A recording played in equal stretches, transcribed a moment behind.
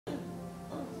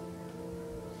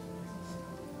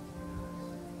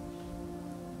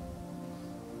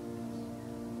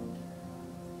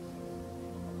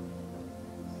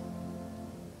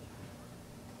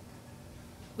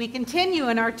We continue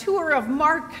in our tour of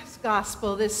Mark's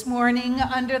Gospel this morning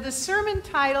under the sermon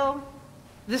title,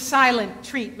 The Silent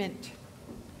Treatment.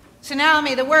 So now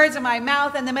may the words of my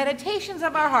mouth and the meditations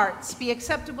of our hearts be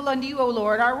acceptable unto you, O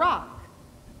Lord, our rock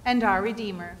and our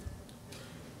Redeemer.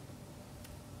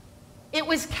 It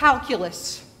was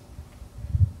calculus,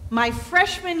 my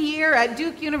freshman year at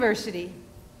Duke University.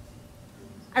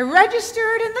 I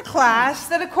registered in the class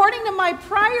that according to my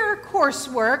prior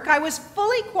coursework, I was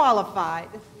fully qualified.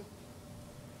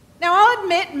 Now, I'll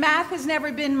admit math has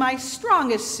never been my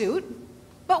strongest suit,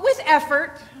 but with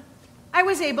effort, I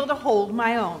was able to hold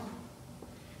my own.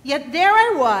 Yet there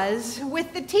I was,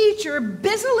 with the teacher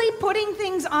busily putting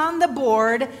things on the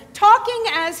board, talking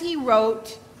as he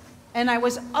wrote, and I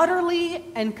was utterly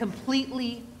and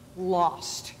completely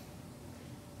lost.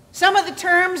 Some of the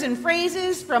terms and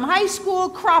phrases from high school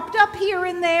cropped up here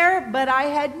and there, but I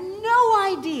had no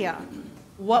idea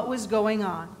what was going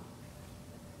on.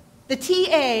 The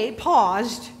TA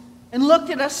paused and looked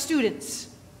at us students.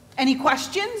 "Any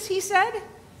questions?" he said.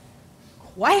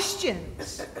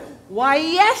 Questions? Why,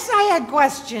 yes, I had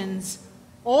questions.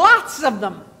 Lots of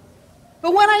them.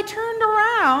 But when I turned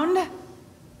around,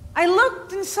 I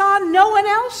looked and saw no one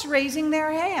else raising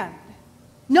their hand.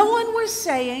 No one was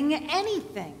saying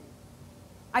anything.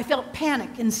 I felt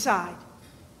panic inside.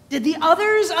 Did the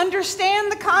others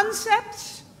understand the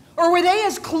concepts? Or were they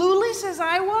as clueless as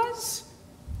I was?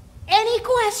 Any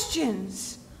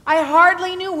questions? I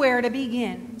hardly knew where to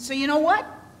begin. So you know what?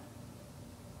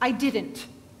 I didn't.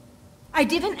 I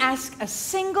didn't ask a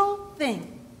single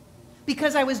thing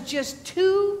because I was just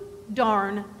too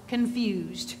darn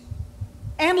confused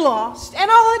and lost, and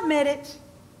I'll admit it,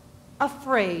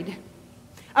 afraid.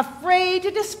 Afraid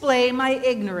to display my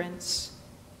ignorance.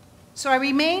 So I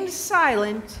remained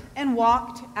silent and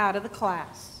walked out of the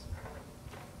class.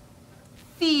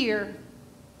 Fear.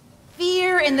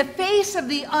 Fear in the face of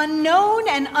the unknown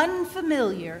and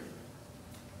unfamiliar.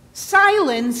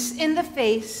 Silence in the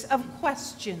face of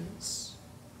questions.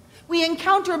 We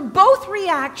encounter both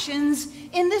reactions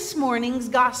in this morning's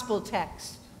gospel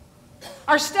text.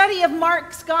 Our study of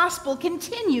Mark's gospel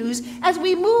continues as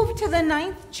we move to the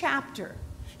 9th chapter.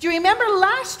 Do you remember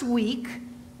last week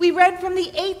we read from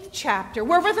the 8th chapter,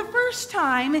 where for the first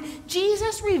time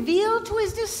Jesus revealed to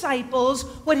his disciples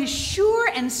what his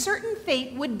sure and certain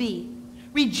fate would be: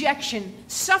 rejection,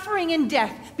 suffering, and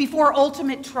death before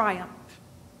ultimate triumph.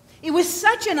 It was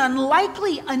such an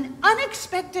unlikely, an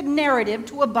unexpected narrative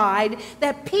to abide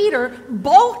that Peter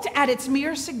balked at its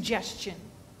mere suggestion.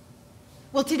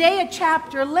 Well, today, a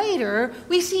chapter later,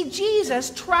 we see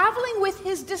Jesus traveling with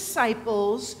his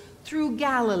disciples through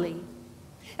Galilee.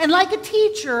 And like a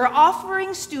teacher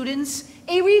offering students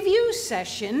a review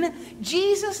session,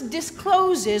 Jesus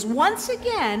discloses once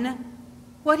again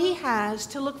what he has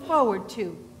to look forward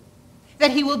to: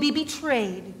 that he will be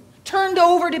betrayed, turned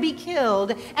over to be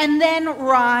killed, and then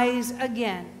rise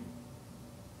again.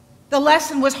 The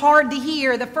lesson was hard to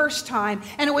hear the first time,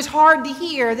 and it was hard to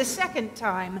hear the second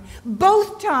time.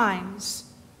 Both times,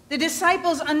 the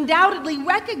disciples undoubtedly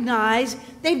recognize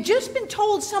they've just been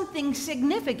told something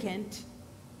significant,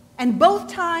 and both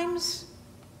times,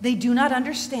 they do not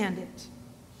understand it.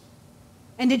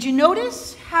 And did you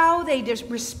notice how they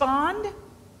respond?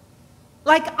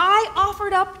 Like I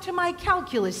offered up to my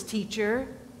calculus teacher,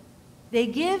 they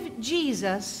give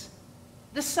Jesus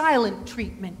the silent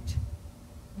treatment.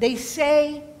 They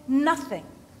say nothing,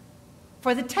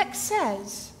 for the text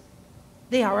says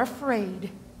they are afraid.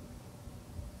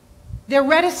 Their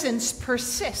reticence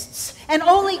persists and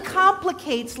only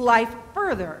complicates life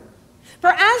further. For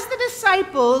as the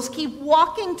disciples keep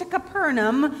walking to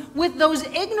Capernaum with those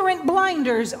ignorant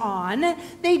blinders on,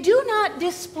 they do not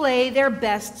display their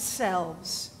best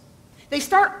selves. They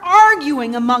start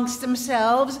arguing amongst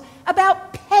themselves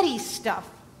about petty stuff.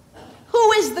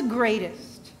 Who is the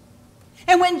greatest?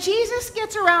 And when Jesus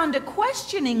gets around to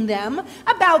questioning them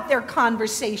about their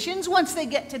conversations, once they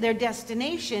get to their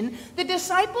destination, the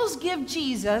disciples give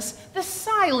Jesus the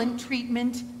silent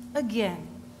treatment again.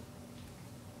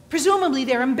 Presumably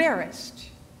they're embarrassed.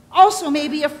 Also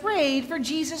maybe afraid for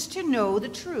Jesus to know the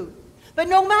truth. But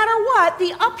no matter what,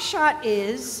 the upshot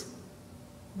is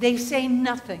they say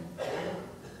nothing.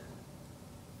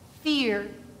 Fear,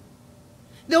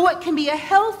 though it can be a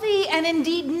healthy and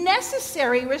indeed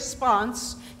necessary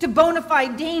response to bona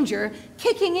fide danger,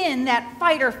 kicking in that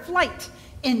fight or flight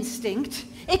instinct,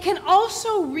 it can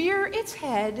also rear its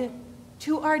head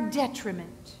to our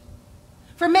detriment.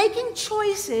 For making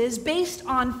choices based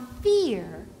on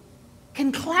fear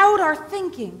can cloud our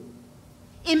thinking,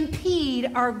 impede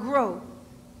our growth.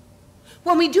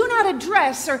 When we do not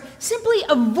address or simply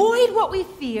avoid what we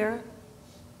fear,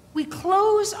 we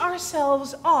close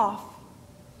ourselves off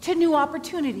to new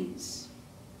opportunities,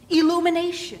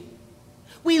 illumination.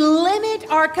 We limit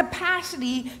our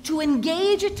capacity to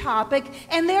engage a topic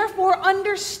and therefore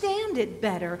understand it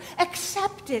better,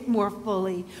 accept it more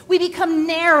fully. We become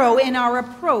narrow in our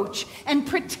approach and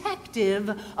protective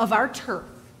of our turf.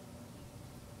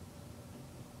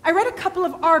 I read a couple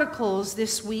of articles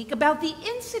this week about the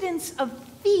incidence of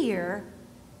fear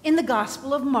in the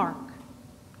Gospel of Mark.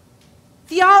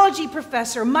 Theology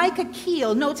professor Micah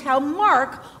Keel notes how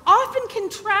Mark often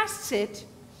contrasts it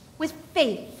with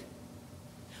faith.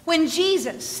 When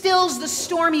Jesus stills the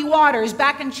stormy waters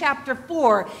back in chapter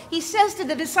 4, he says to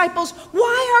the disciples,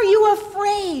 "Why are you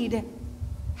afraid?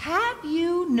 Have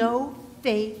you no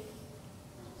faith?"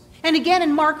 And again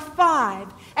in Mark 5,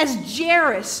 as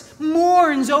Jairus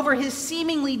mourns over his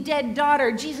seemingly dead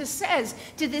daughter, Jesus says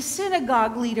to the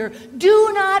synagogue leader,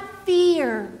 "Do not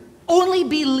fear, only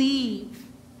believe."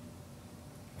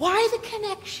 Why the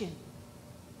connection?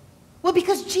 Well,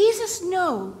 because Jesus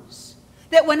knows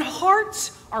that when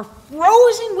hearts are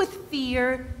frozen with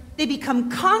fear, they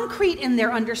become concrete in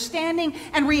their understanding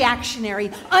and reactionary,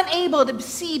 unable to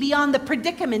see beyond the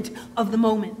predicament of the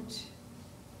moment.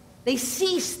 They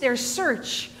cease their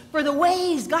search for the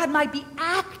ways God might be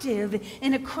active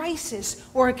in a crisis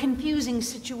or a confusing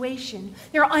situation.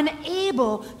 They're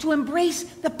unable to embrace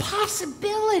the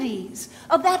possibilities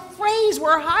of that phrase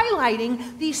we're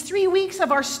highlighting these 3 weeks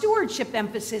of our stewardship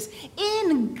emphasis.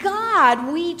 In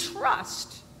God we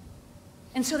trust.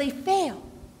 And so they fail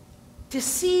to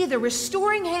see the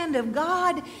restoring hand of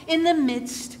God in the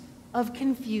midst of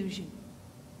confusion.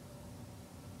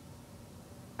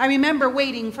 I remember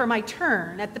waiting for my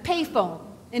turn at the payphone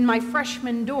in my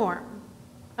freshman dorm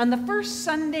on the first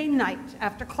Sunday night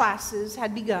after classes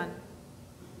had begun.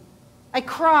 I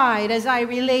cried as I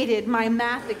related my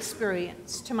math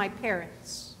experience to my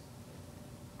parents.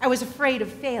 I was afraid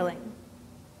of failing.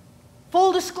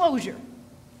 Full disclosure,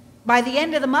 by the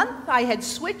end of the month, I had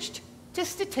switched to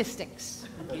statistics.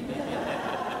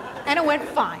 And it went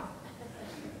fine.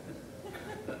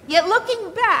 Yet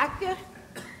looking back,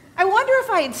 I wonder if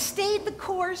I had stayed the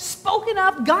course, spoken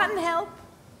up, gotten help,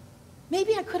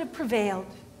 maybe I could have prevailed.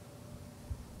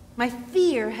 My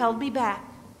fear held me back.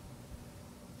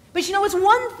 But you know, it's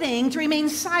one thing to remain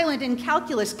silent in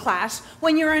calculus class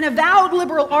when you're an avowed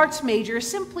liberal arts major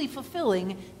simply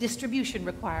fulfilling distribution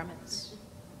requirements.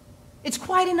 It's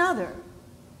quite another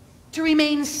to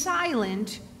remain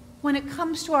silent when it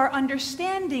comes to our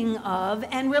understanding of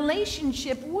and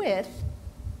relationship with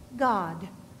God.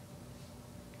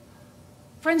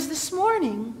 Friends, this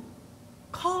morning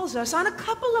calls us on a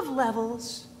couple of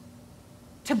levels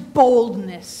to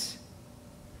boldness.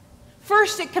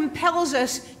 First, it compels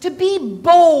us to be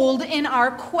bold in our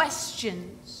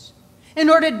questions in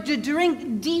order to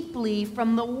drink deeply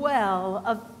from the well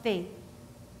of faith.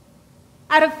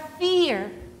 Out of fear,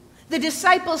 the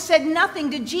disciples said nothing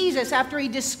to Jesus after he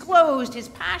disclosed his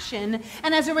passion,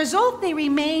 and as a result, they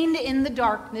remained in the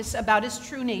darkness about his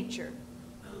true nature.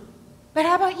 But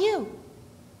how about you?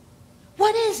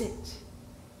 What is it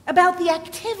about the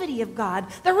activity of God,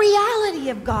 the reality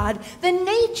of God, the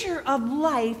nature of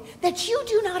life that you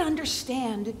do not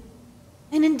understand,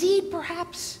 and indeed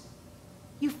perhaps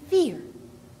you fear?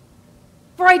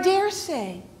 For I dare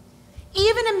say,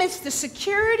 even amidst the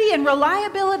security and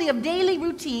reliability of daily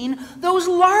routine, those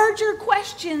larger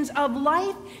questions of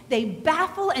life, they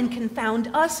baffle and confound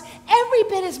us every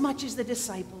bit as much as the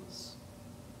disciples.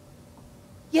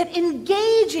 Yet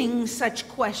engaging such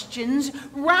questions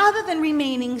rather than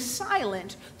remaining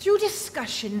silent through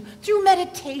discussion, through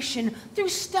meditation, through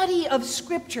study of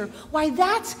Scripture, why,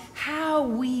 that's how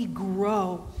we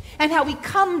grow and how we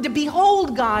come to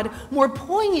behold God more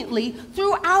poignantly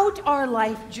throughout our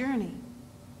life journey.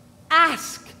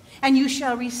 Ask, and you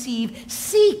shall receive.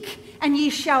 Seek, and ye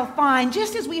shall find.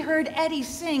 Just as we heard Eddie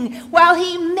sing, while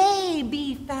he may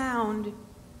be found.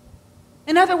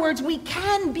 In other words, we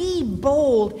can be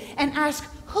bold and ask,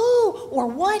 who or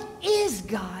what is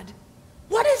God?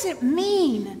 What does it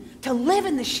mean to live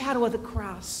in the shadow of the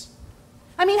cross?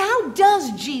 I mean, how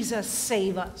does Jesus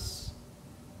save us?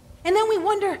 And then we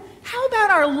wonder, how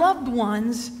about our loved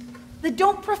ones that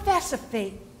don't profess a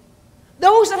faith?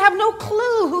 Those that have no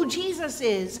clue who Jesus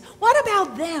is. What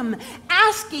about them?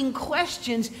 Asking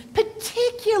questions,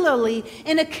 particularly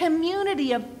in a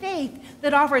community of faith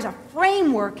that offers a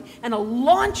framework and a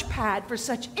launch pad for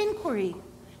such inquiry.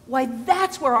 Why,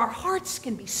 that's where our hearts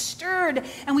can be stirred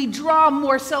and we draw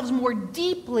ourselves more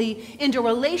deeply into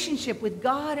relationship with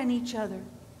God and each other.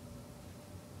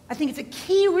 I think it's a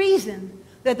key reason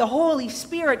that the Holy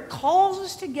Spirit calls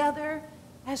us together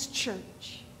as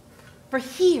church. For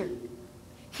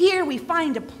here we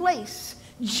find a place,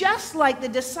 just like the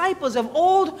disciples of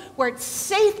old, where it's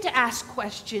safe to ask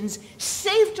questions,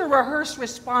 safe to rehearse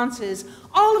responses,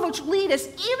 all of which lead us,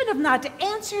 even if not to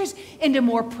answers, into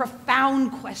more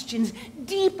profound questions,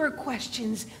 deeper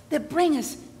questions that bring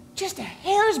us just a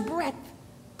hair's breadth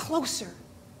closer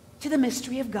to the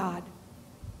mystery of God.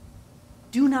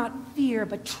 Do not fear,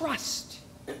 but trust.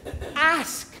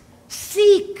 Ask,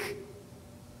 seek,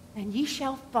 and ye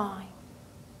shall find.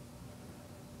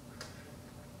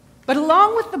 But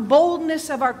along with the boldness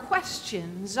of our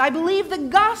questions, I believe the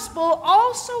gospel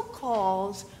also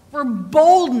calls for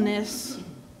boldness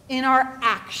in our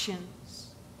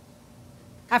actions.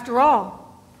 After all,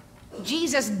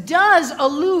 Jesus does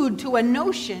allude to a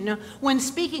notion when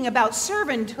speaking about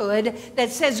servanthood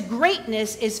that says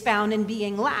greatness is found in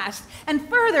being last. And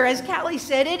further, as Callie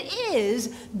said, it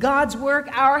is God's work,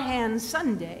 our hands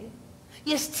Sunday.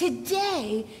 Yes,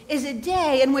 today is a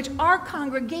day in which our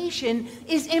congregation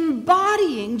is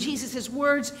embodying Jesus'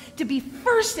 words. To be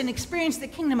first and experience the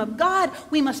kingdom of God,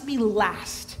 we must be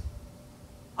last.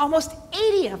 Almost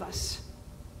 80 of us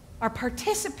are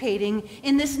participating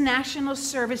in this National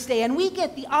Service Day, and we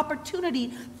get the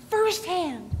opportunity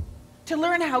firsthand to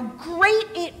learn how great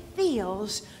it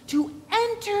feels to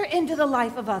enter into the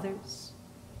life of others,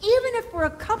 even if for a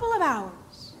couple of hours,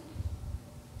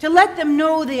 to let them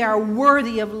know they are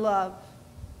worthy of love,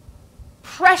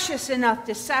 precious enough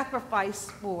to sacrifice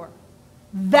for,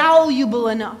 valuable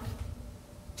enough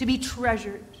to be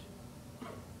treasured.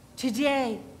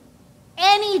 Today,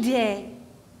 any day,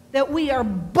 that we are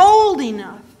bold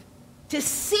enough to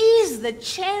seize the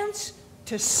chance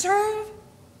to serve,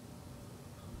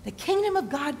 the kingdom of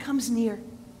God comes near,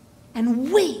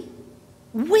 and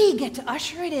we get to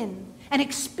usher it in and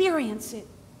experience it.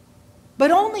 But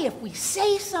only if we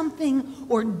say something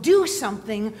or do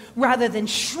something rather than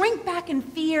shrink back in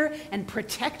fear and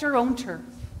protect our own turf.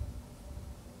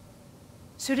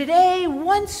 So today,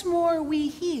 once more we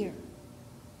hear,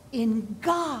 in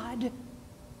God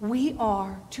we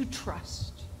are to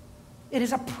trust. It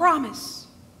is a promise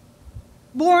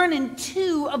born in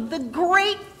two of the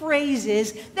great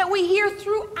phrases that we hear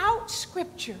throughout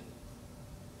Scripture.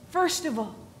 First of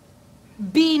all,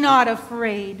 be not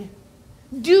afraid.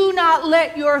 Do not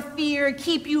let your fear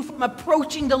keep you from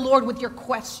approaching the Lord with your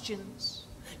questions.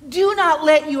 Do not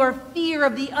let your fear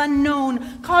of the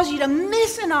unknown cause you to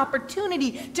miss an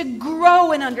opportunity to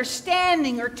grow in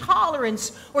understanding or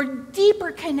tolerance or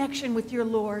deeper connection with your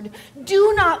Lord.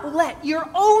 Do not let your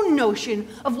own notion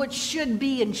of what should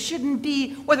be and shouldn't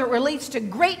be, whether it relates to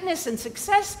greatness and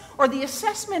success or the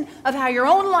assessment of how your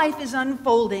own life is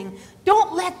unfolding,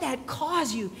 don't let that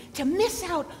cause you to miss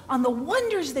out on the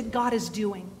wonders that God is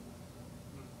doing.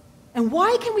 And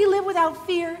why can we live without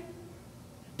fear?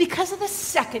 Because of the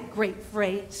second great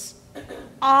phrase,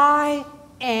 I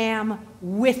am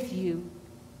with you.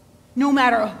 No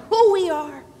matter who we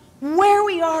are, where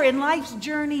we are in life's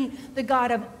journey, the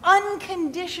God of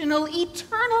unconditional,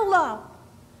 eternal love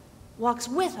walks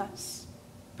with us,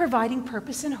 providing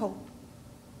purpose and hope.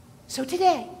 So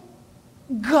today,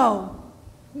 go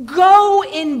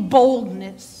in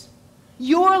boldness.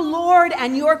 Your Lord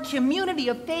and your community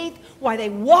of faith, why they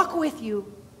walk with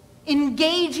you,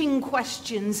 engaging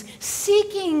questions,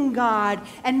 seeking God,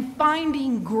 and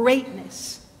finding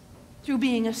greatness through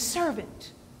being a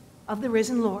servant of the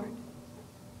risen Lord.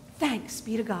 Thanks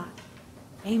be to God.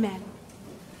 Amen.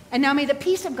 And now may the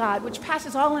peace of God, which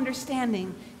passes all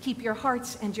understanding, keep your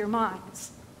hearts and your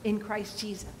minds in Christ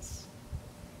Jesus.